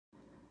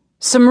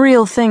Some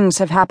real things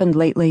have happened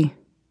lately.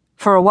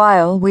 For a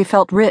while, we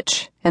felt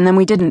rich, and then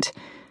we didn't.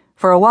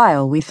 For a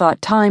while, we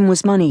thought time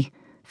was money.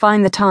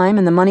 Find the time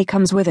and the money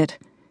comes with it.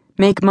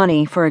 Make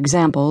money, for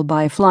example,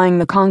 by flying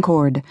the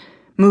Concorde,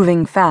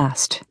 moving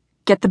fast.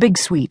 Get the big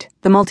suite,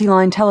 the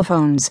multi-line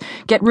telephones,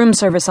 get room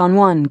service on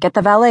 1, get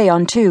the valet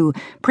on 2,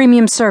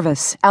 premium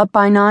service, out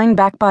by 9,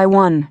 back by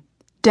 1.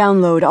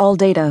 Download all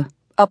data,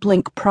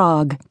 uplink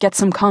Prague, get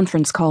some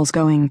conference calls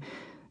going.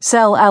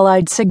 Sell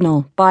Allied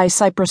Signal, buy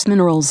Cyprus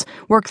Minerals,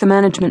 work the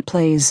management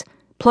plays.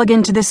 Plug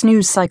into this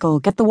news cycle,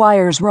 get the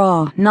wires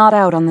raw, nod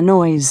out on the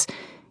noise.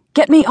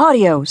 Get me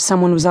audio,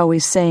 someone was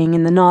always saying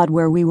in the nod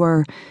where we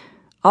were.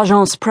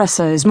 Agence Presse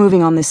is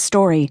moving on this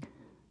story.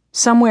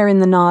 Somewhere in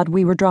the nod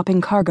we were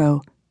dropping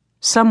cargo.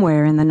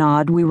 Somewhere in the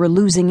nod we were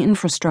losing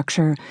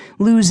infrastructure,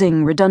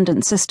 losing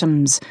redundant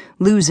systems,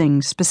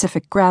 losing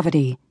specific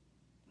gravity.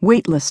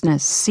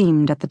 Weightlessness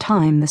seemed at the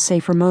time the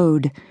safer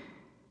mode.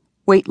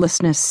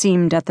 Weightlessness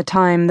seemed at the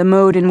time the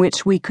mode in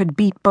which we could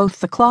beat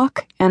both the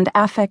clock and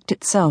affect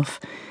itself.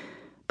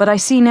 But I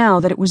see now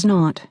that it was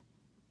not.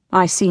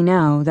 I see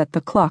now that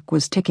the clock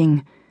was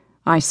ticking.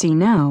 I see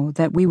now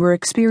that we were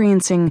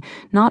experiencing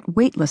not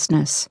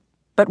weightlessness,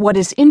 but what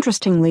is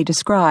interestingly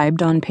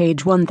described on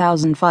page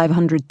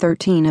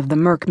 1513 of the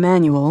Merck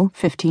Manual,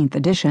 15th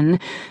edition,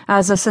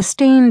 as a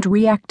sustained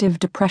reactive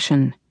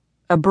depression,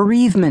 a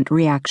bereavement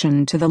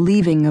reaction to the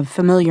leaving of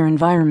familiar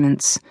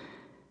environments.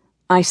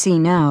 I see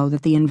now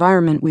that the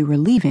environment we were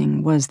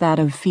leaving was that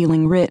of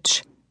feeling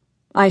rich.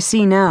 I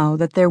see now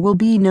that there will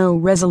be no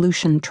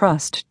resolution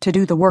trust to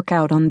do the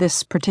workout on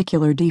this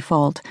particular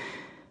default,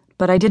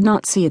 but I did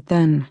not see it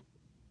then.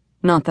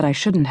 Not that I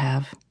shouldn't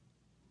have.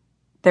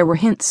 There were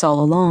hints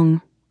all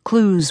along,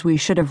 clues we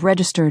should have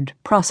registered,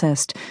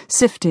 processed,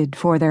 sifted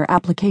for their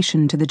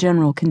application to the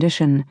general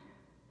condition.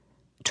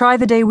 Try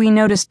the day we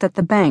noticed that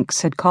the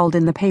banks had called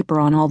in the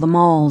paper on all the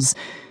malls.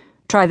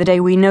 Try the day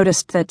we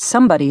noticed that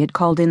somebody had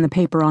called in the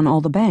paper on all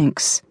the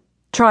banks.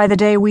 Try the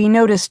day we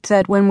noticed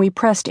that when we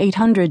pressed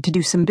 800 to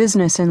do some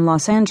business in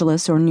Los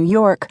Angeles or New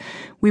York,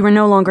 we were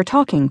no longer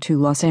talking to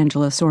Los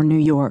Angeles or New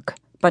York,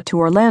 but to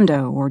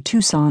Orlando or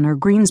Tucson or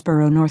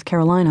Greensboro, North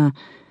Carolina.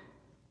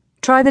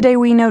 Try the day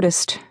we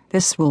noticed,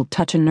 this will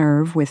touch a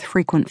nerve with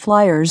frequent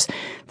flyers,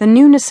 the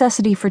new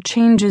necessity for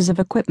changes of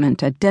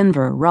equipment at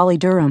Denver,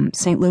 Raleigh-Durham,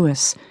 St.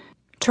 Louis.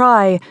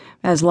 Try,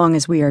 as long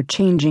as we are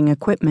changing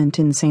equipment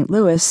in St.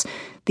 Louis,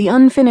 the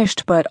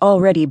unfinished but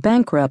already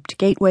bankrupt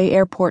Gateway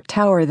Airport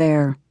Tower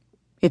there.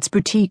 Its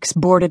boutiques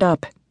boarded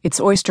up,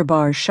 its oyster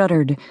bars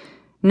shuttered.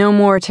 No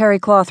more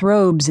terry-cloth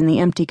robes in the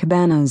empty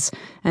cabanas,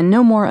 and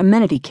no more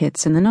amenity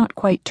kits in the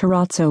not-quite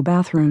terrazzo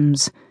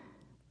bathrooms.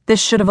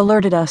 This should have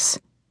alerted us,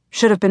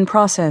 should have been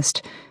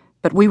processed,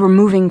 but we were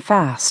moving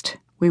fast,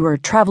 we were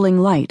traveling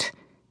light,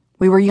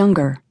 we were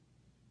younger.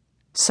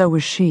 So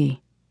was she.